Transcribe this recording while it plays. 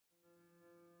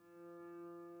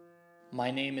My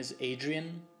name is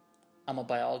Adrian. I'm a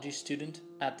biology student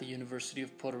at the University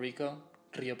of Puerto Rico,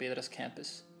 Rio Piedras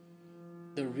campus.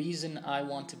 The reason I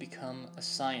want to become a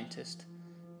scientist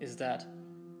is that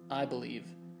I believe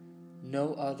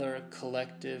no other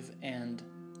collective and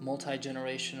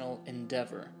multi-generational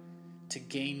endeavor to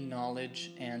gain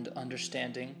knowledge and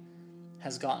understanding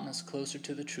has gotten us closer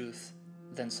to the truth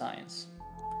than science.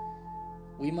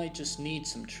 We might just need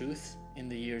some truth in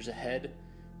the years ahead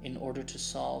in order to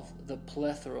solve the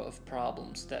plethora of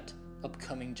problems that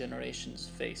upcoming generations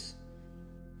face.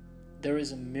 There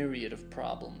is a myriad of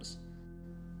problems,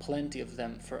 plenty of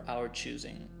them for our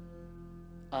choosing.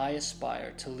 I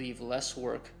aspire to leave less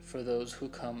work for those who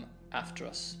come after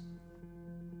us.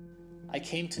 I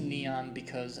came to NEON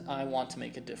because I want to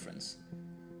make a difference.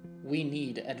 We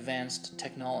need advanced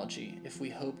technology if we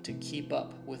hope to keep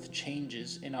up with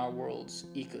changes in our world's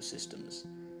ecosystems.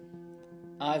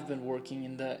 I've been working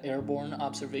in the Airborne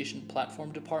Observation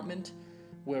Platform Department,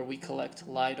 where we collect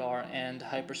LiDAR and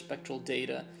hyperspectral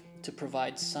data to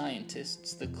provide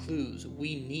scientists the clues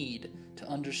we need to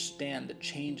understand the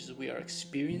changes we are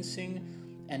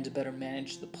experiencing and to better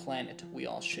manage the planet we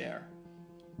all share.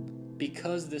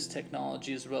 Because this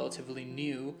technology is relatively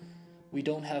new, we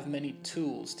don't have many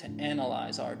tools to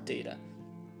analyze our data.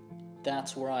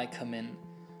 That's where I come in.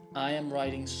 I am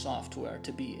writing software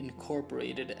to be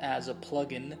incorporated as a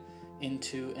plugin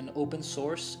into an open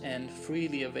source and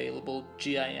freely available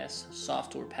GIS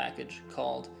software package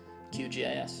called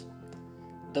QGIS.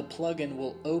 The plugin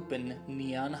will open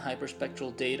NEON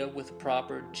hyperspectral data with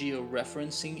proper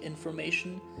georeferencing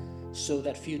information so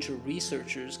that future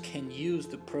researchers can use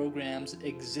the program's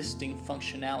existing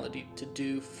functionality to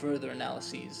do further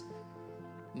analyses.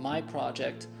 My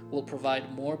project will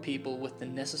provide more people with the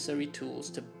necessary tools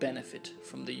to benefit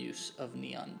from the use of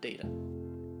NEON data.